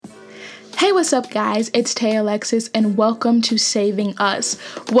Hey, what's up, guys? It's Tay Alexis, and welcome to Saving Us.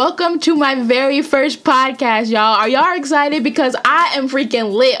 Welcome to my very first podcast, y'all. Are y'all excited? Because I am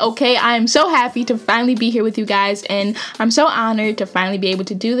freaking lit, okay? I am so happy to finally be here with you guys, and I'm so honored to finally be able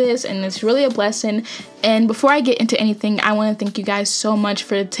to do this, and it's really a blessing. And before I get into anything, I want to thank you guys so much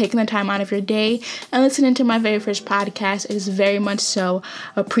for taking the time out of your day and listening to my very first podcast. It is very much so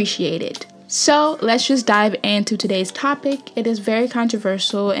appreciated. So let's just dive into today's topic. It is very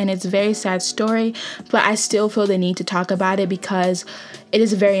controversial and it's a very sad story, but I still feel the need to talk about it because it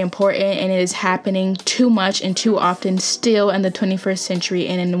is very important and it is happening too much and too often still in the 21st century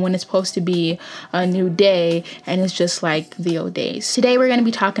and when it's supposed to be a new day and it's just like the old days. Today we're going to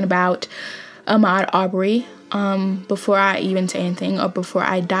be talking about Ahmaud Arbery. Before I even say anything or before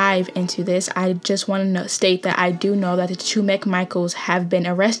I dive into this, I just want to state that I do know that the two McMichaels have been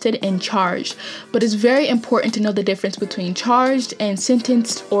arrested and charged, but it's very important to know the difference between charged and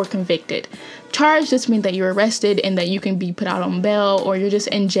sentenced or convicted. Charged just means that you're arrested and that you can be put out on bail or you're just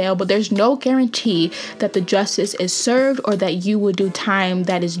in jail, but there's no guarantee that the justice is served or that you will do time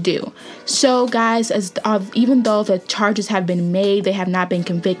that is due. So guys, even though the charges have been made, they have not been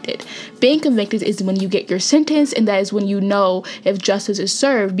convicted. Being convicted is when you get your sentence, and that is when you know if justice is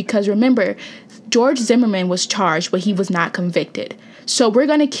served, because remember, George Zimmerman was charged, but he was not convicted. So we're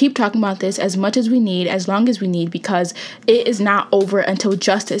going to keep talking about this as much as we need, as long as we need, because it is not over until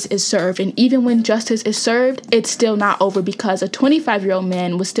justice is served. And even when justice is served, it's still not over because a 25-year-old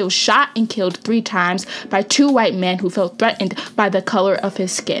man was still shot and killed 3 times by 2 white men who felt threatened by the color of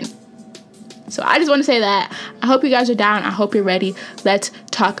his skin. So I just want to say that. I hope you guys are down. I hope you're ready. Let's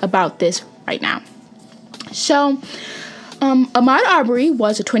talk about this right now. So Ahmaud Arbery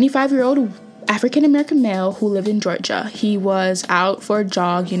was a 25-year-old African-American male who lived in Georgia. He was out for a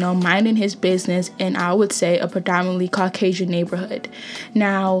jog, minding his business in, I would say, a predominantly Caucasian neighborhood.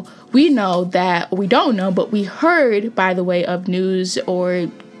 Now, we know that, we don't know, but we heard by the way of news or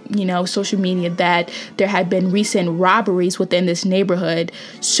social media that there had been recent robberies within this neighborhood.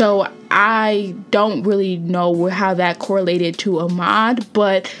 So I don't really know how that correlated to Ahmaud,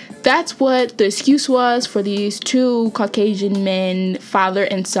 but that's what the excuse was for these 2 Caucasian men, father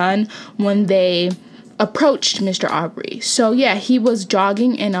and son, when they approached Mr. Arbery. So yeah, he was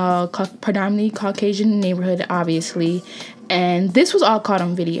jogging in a predominantly Caucasian neighborhood, obviously, and this was all caught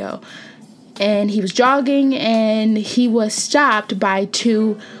on video. And he was jogging and he was stopped by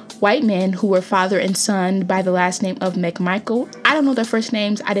 2 white men who were father and son by the last name of McMichael. I don't know their first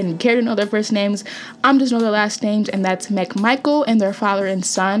names. I didn't care to know their first names. I'm just know their last names, and that's McMichael and their father and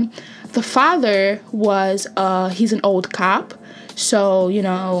son. The father was, he's an old cop. So,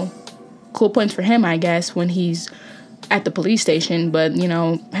 cool points for him, I guess, when he's at the police station. But,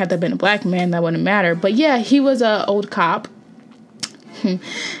 had there been a black man, that wouldn't matter. But yeah, he was an old cop.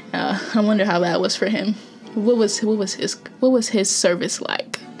 I wonder how that was for him. What was his service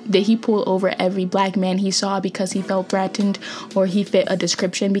like? Did he pull over every black man he saw because he felt threatened or he fit a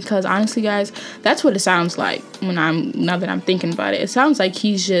description? Because honestly, guys, that's what it sounds like now that I'm thinking about it. It sounds like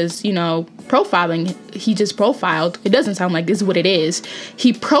he's just, profiling. He just profiled. It doesn't sound like this is what it is.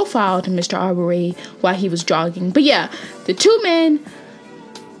 He profiled Mr. Arbery while he was jogging. But yeah, the 2 men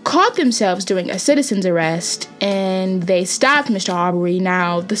caught themselves doing a citizen's arrest and they stopped Mr. Arbery.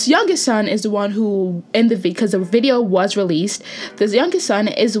 Now, this youngest son is the one who, because the video was released, this youngest son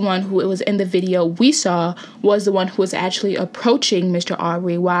is the one who was in the video we saw, was the one who was actually approaching Mr.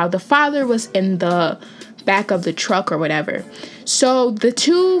 Arbery while the father was in the back of the truck or whatever. So the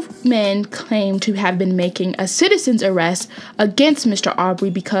 2 men claim to have been making a citizen's arrest against Mr.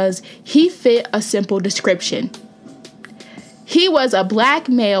 Arbery because he fit a simple description. He was a black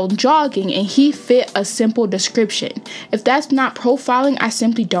male jogging and he fit a simple description. If that's not profiling, I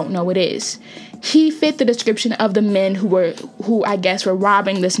simply don't know what is. He fit the description of the men who I guess were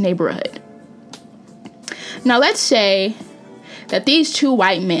robbing this neighborhood. Now let's say that these 2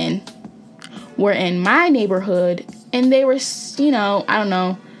 white men were in my neighborhood and they were, selling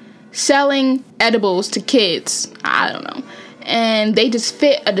edibles to kids. I don't know. And they just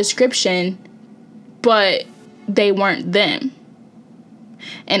fit a description, but they weren't them.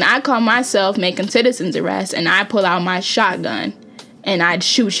 And I call myself making citizen's arrest and I pull out my shotgun and I'd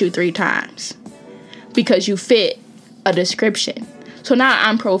shoot you 3 times because you fit a description. So now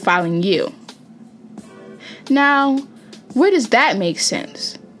I'm profiling you. Now, where does that make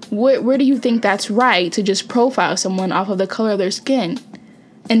sense? Where do you think that's right to just profile someone off of the color of their skin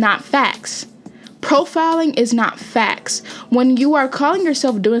and not facts? profiling is not facts. When you are calling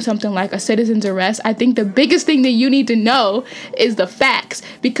yourself doing something like a citizen's arrest, I think the biggest thing that you need to know is the facts,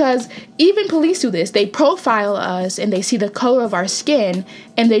 because even police do this. They profile us and they see the color of our skin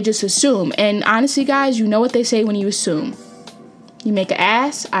and they just assume. And honestly, guys, you know what they say when you assume. You make an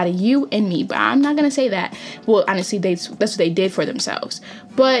ass out of you and me, but I'm not going to say that. Well, honestly, that's what they did for themselves.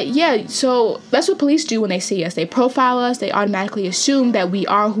 But yeah, so that's what police do when they see us. They profile us. They automatically assume that we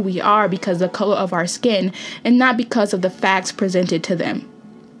are who we are because of the color of our skin and not because of the facts presented to them.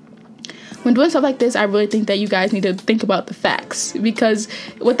 When doing stuff like this, I really think that you guys need to think about the facts, because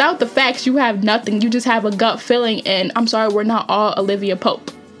without the facts, you have nothing. You just have a gut feeling, and I'm sorry, we're not all Olivia Pope.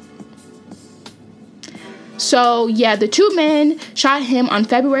 So, yeah, the two men shot him on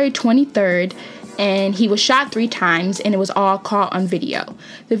February 23rd, and he was shot 3 times, and it was all caught on video.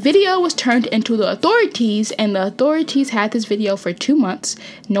 The video was turned into the authorities, and the authorities had this video for 2 months.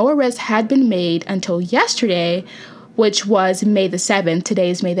 No arrest had been made until yesterday, which was May the 7th.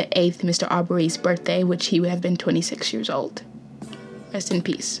 Today is May the 8th, Mr. Arbery's birthday, which he would have been 26 years old. Rest in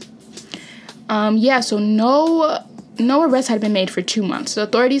peace. So no arrests had been made for 2 months. The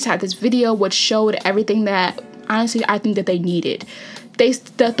authorities had this video which showed everything that, honestly, I think that they needed. The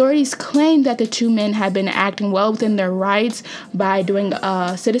authorities claimed that the two men had been acting well within their rights by doing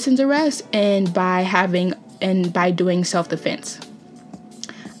a citizen's arrest and by doing self-defense.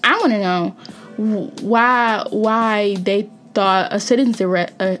 I want to know why they thought a citizen's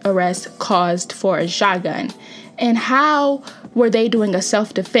arrest caused for a shotgun, and how were they doing a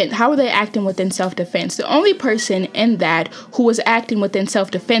self-defense? How were they acting within self-defense? The only person in that who was acting within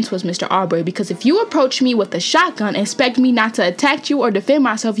self-defense was Mr. Arbery, because if you approach me with a shotgun and expect me not to attack you or defend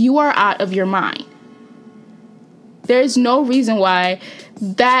myself, you are out of your mind. There is no reason why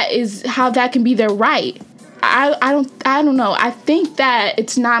that is how that can be their right. I don't know. I think that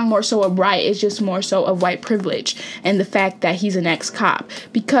it's not more so a right, it's just more so of white privilege and the fact that he's an ex-cop.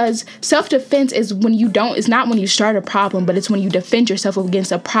 Because self-defense is not when you start a problem, but it's when you defend yourself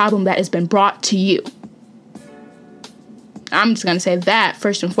against a problem that has been brought to you. I'm just going to say that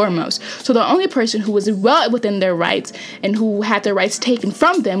first and foremost. So the only person who was well within their rights and who had their rights taken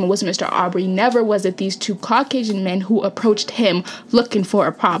from them was Mr. Arbery. Never was it these two Caucasian men who approached him looking for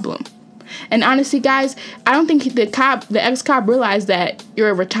a problem. And honestly, guys, I don't think the ex-cop realized that you're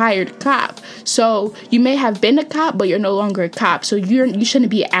a retired cop. So you may have been a cop, but you're no longer a cop. So you shouldn't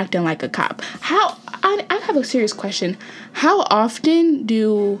be acting like a cop. I have a serious question. How often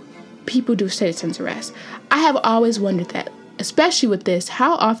do people do citizen's arrests? I have always wondered that, especially with this.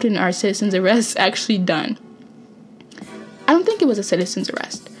 How often are citizen's arrests actually done? I don't think it was a citizen's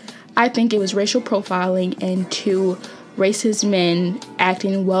arrest. I think it was racial profiling and two racist men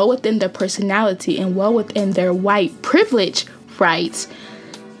acting well within their personality and well within their white privilege rights,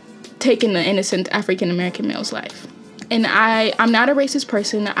 taking the innocent African-American male's life. And I'm not a racist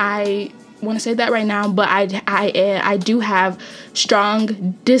person. I want to say that right now, but I do have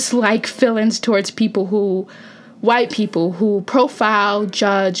strong dislike feelings towards white people who profile,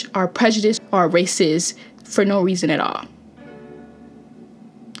 judge, are prejudiced, or racist for no reason at all.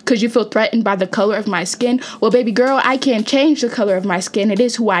 Because you feel threatened by the color of my skin? Well, baby girl, I can't change the color of my skin. It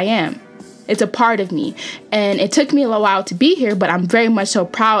is who I am. It's a part of me. And it took me a little while to be here, but I'm very much so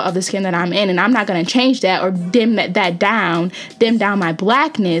proud of the skin that I'm in. And I'm not going to change that or dim down my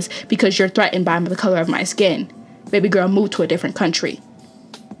blackness because you're threatened by the color of my skin. Baby girl, move to a different country.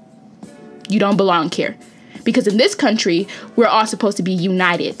 You don't belong here. Because in this country, we're all supposed to be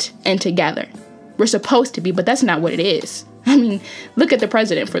united and together. We're supposed to be, but that's not what it is. I mean, look at the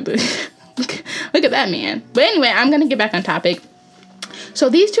president look at that man. But anyway, I'm going to get back on topic. So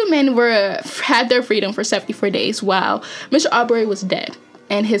these two men had their freedom for 74 days while Mr. Arbery was dead.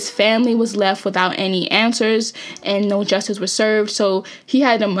 And his family was left without any answers and no justice was served. So he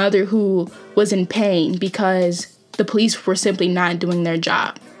had a mother who was in pain because the police were simply not doing their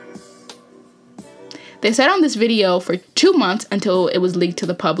job. They sat on this video for 2 months until it was leaked to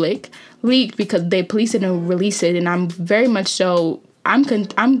the public. Leaked because the police didn't release it, and I'm very much so. I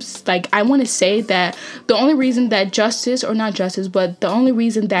want to say that the only reason that the only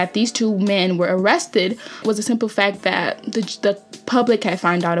reason that these two men were arrested was the simple fact that the public had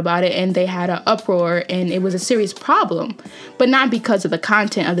found out about it and they had an uproar and it was a serious problem. But not because of the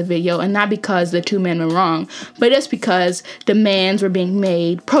content of the video and not because the two men were wrong, but just because demands were being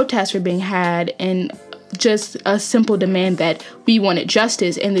made, protests were being had, and just a simple demand that we wanted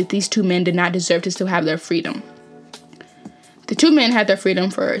justice and that these two men did not deserve to still have their freedom. The two men had their freedom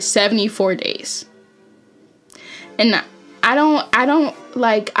for 74 days. And I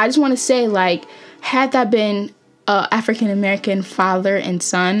just want to say, had that been a African-American father and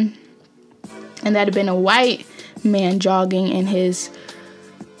son, and that had been a white man jogging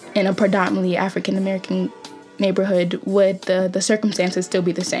in a predominantly African American neighborhood, would the circumstances still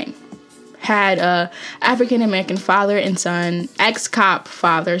be the same? Had a African American father and son, ex-cop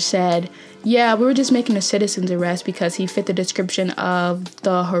father, said, yeah, we were just making a citizen's arrest because he fit the description of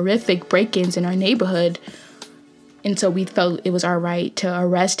the horrific break-ins in our neighborhood, and so we felt it was our right to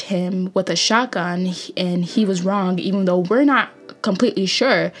arrest him with a shotgun, and he was wrong, even though we're not completely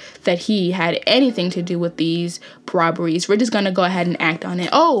sure that he had anything to do with these robberies. We're just gonna go ahead and act on it.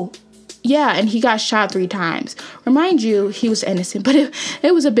 Oh, yeah, and he got shot 3 times. Remind you, he was innocent, but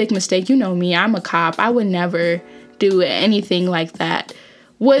it was a big mistake. You know me, I'm a cop. I would never do anything like that.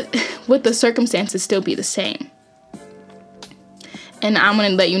 Would the circumstances still be the same? And I'm going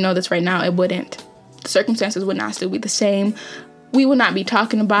to let you know this right now, it wouldn't. The circumstances would not still be the same. We would not be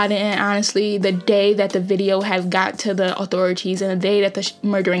talking about it, and honestly, the day that the video had got to the authorities and the day that the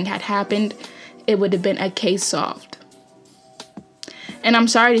murdering had happened, it would have been a case solved. And I'm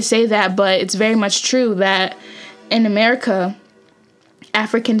sorry to say that, but it's very much true that in America,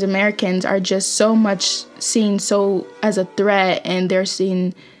 African Americans are just so much seen so as a threat, and we're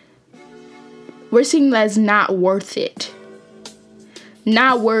seen as not worth it.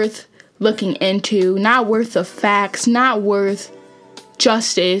 Not worth looking into, not worth the facts, not worth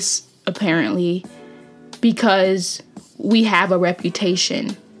justice, apparently, because we have a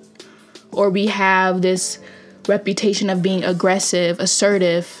reputation, or we have this reputation of being aggressive,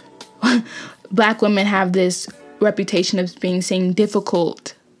 assertive. Black women have this reputation of being seen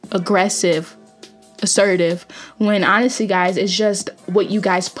difficult, aggressive, assertive, when honestly, guys, it's just what you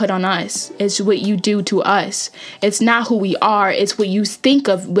guys put on us. It's what you do to us. It's not who we are. It's what you think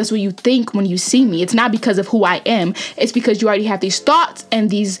of. That's what you think when you see me. It's not because of who I am. It's because you already have these thoughts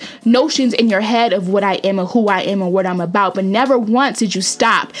and these notions in your head of what I am and who I am and what I'm about. But never once did you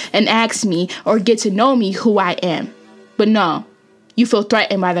stop and ask me or get to know me who I am. But no, you feel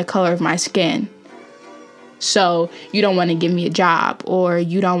threatened by the color of my skin. So you don't want to give me a job, or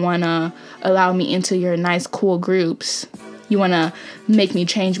you don't want to allow me into your nice, cool groups. You want to make me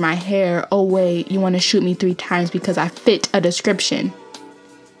change my hair. Oh, wait, you want to shoot me 3 times because I fit a description.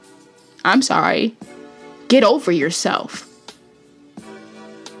 I'm sorry. Get over yourself.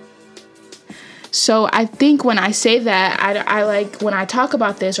 So I think when I say that, I like when I talk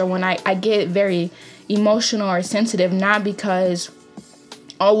about this, or when I get very emotional or sensitive, not because,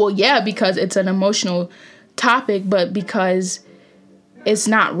 because it's an emotional topic, but because it's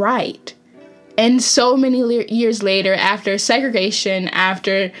not right. And so many years later, after segregation,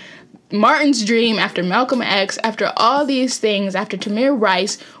 after Martin's dream, after Malcolm X, after all these things, after Tamir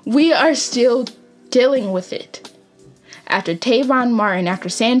Rice, we are still dealing with it. After Trayvon Martin, after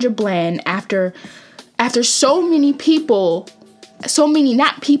Sandra Bland, after so many people, so many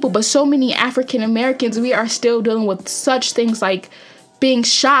African Americans, we are still dealing with such things like being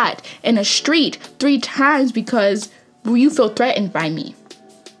shot in a street 3 times because you feel threatened by me.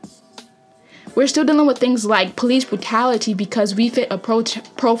 We're still dealing with things like police brutality because we fit a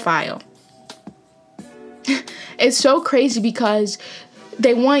profile. It's so crazy because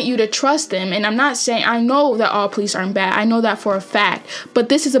they want you to trust them. And I'm not saying, I know that all police aren't bad. I know that for a fact. But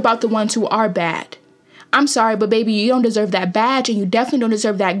this is about the ones who are bad. I'm sorry, but baby, you don't deserve that badge, and you definitely don't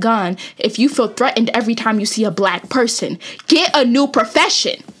deserve that gun if you feel threatened every time you see a black person. Get a new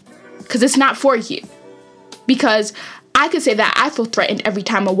profession, because it's not for you. Because I could say that I feel threatened every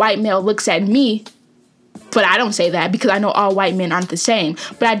time a white male looks at me, but I don't say that because I know all white men aren't the same.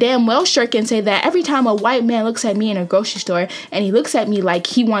 But I damn well sure can say that every time a white man looks at me in a grocery store, and he looks at me like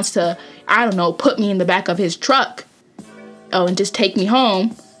he wants to, put me in the back of his truck, and just take me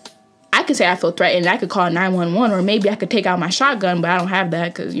home, I could say I feel threatened. I could call 911, or maybe I could take out my shotgun, but I don't have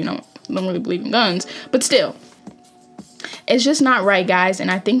that because, I don't really believe in guns. But still, it's just not right, guys.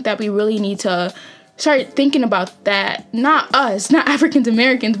 And I think that we really need to start thinking about that. Not us, not African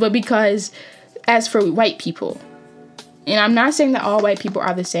Americans, but because as for white people. And I'm not saying that all white people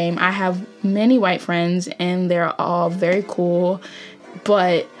are the same. I have many white friends, and they're all very cool.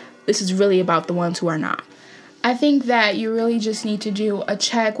 But this is really about the ones who are not. I think that you really just need to do a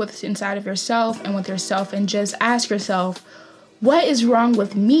check what's inside of yourself and just ask yourself, what is wrong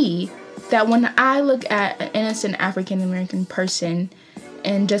with me that when I look at an innocent African American person,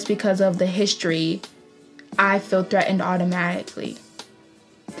 and just because of the history, I feel threatened automatically?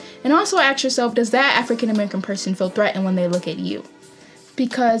 And also ask yourself, does that African American person feel threatened when they look at you?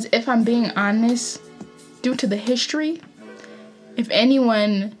 Because if I'm being honest, due to the history, if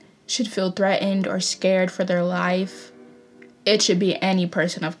anyone should feel threatened or scared for their life, it should be any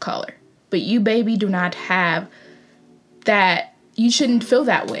person of color. But you, baby, do not have that. You shouldn't feel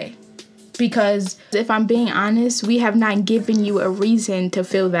that way Because if I'm being honest, we have not given you a reason to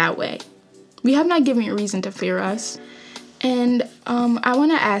feel that way. We have not given you a reason to fear us. And I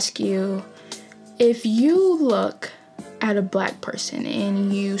want to ask you, if you look at a Black person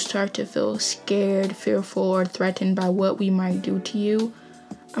and you start to feel scared, fearful, or threatened by what we might do to you,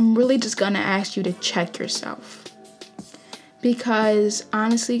 I'm really just going to ask you to check yourself. Because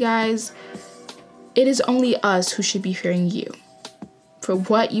honestly, guys, it is only us who should be fearing you. For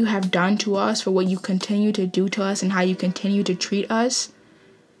what you have done to us, for what you continue to do to us, and how you continue to treat us,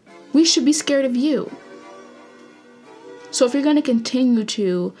 we should be scared of you. So if you're going to continue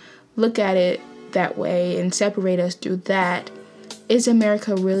to look at it that way and separate us through that, is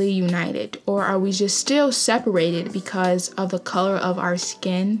America really united? Or are we just still separated because of the color of our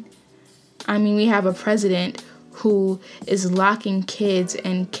skin? I mean, we have a president who is locking kids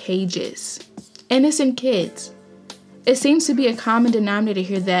in cages. Innocent kids. It seems to be a common denominator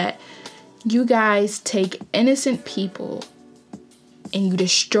here that you guys take innocent people and you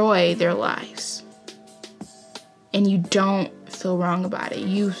destroy their lives. And you don't feel wrong about it.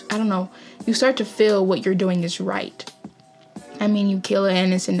 You start to feel what you're doing is right. I mean, you kill an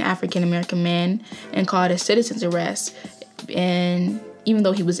innocent African American man and call it a citizen's arrest. And even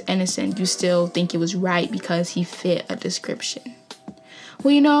though he was innocent, you still think it was right because he fit a description.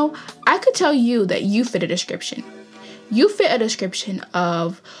 Well, I could tell you that you fit a description. You fit a description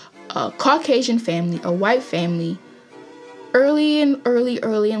of a Caucasian family, a white family, early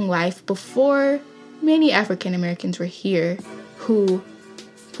in life, before many African Americans were here, who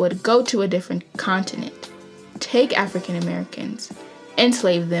would go to a different continent, take African Americans,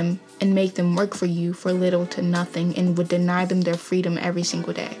 enslave them, and make them work for you for little to nothing, and would deny them their freedom every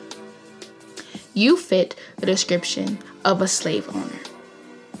single day. You fit the description of a slave owner.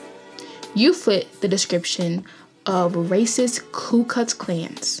 You fit the description of racist Ku Klux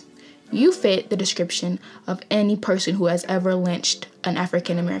Klans. You fit the description of any person who has ever lynched an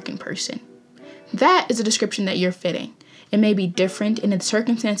African American person. That is a description that you're fitting. It may be different, and its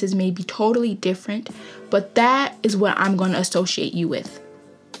circumstances may be totally different, but that is what I'm going to associate you with.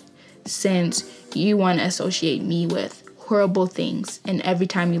 Since you want to associate me with horrible things, and every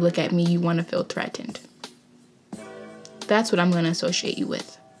time you look at me, you want to feel threatened. That's what I'm going to associate you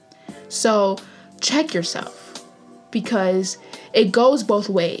with. So check yourself, because it goes both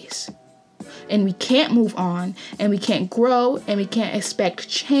ways. And we can't move on, and we can't grow, and we can't expect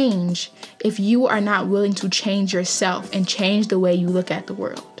change if you are not willing to change yourself and change the way you look at the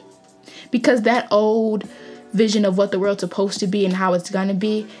world. Because that old vision of what the world's supposed to be and how it's gonna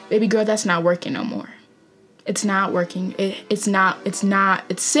be, baby girl, that's not working no more. It's not working. It's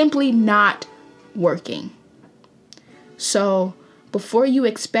simply not working. So before you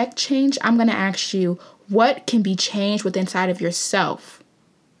expect change, I'm gonna ask you, what can be changed within inside of yourself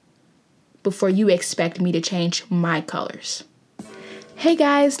before you expect me to change my colors? Hey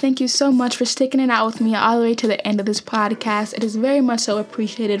guys, thank you so much for sticking it out with me all the way to the end of this podcast. It is very much so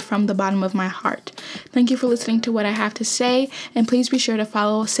appreciated from the bottom of my heart. Thank you for listening to what I have to say, and please be sure to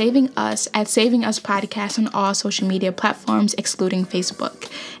follow Saving Us at Saving Us Podcast on all social media platforms, excluding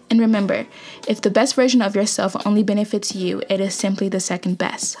Facebook. And remember, if the best version of yourself only benefits you, it is simply the second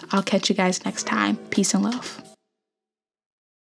best. I'll catch you guys next time. Peace and love.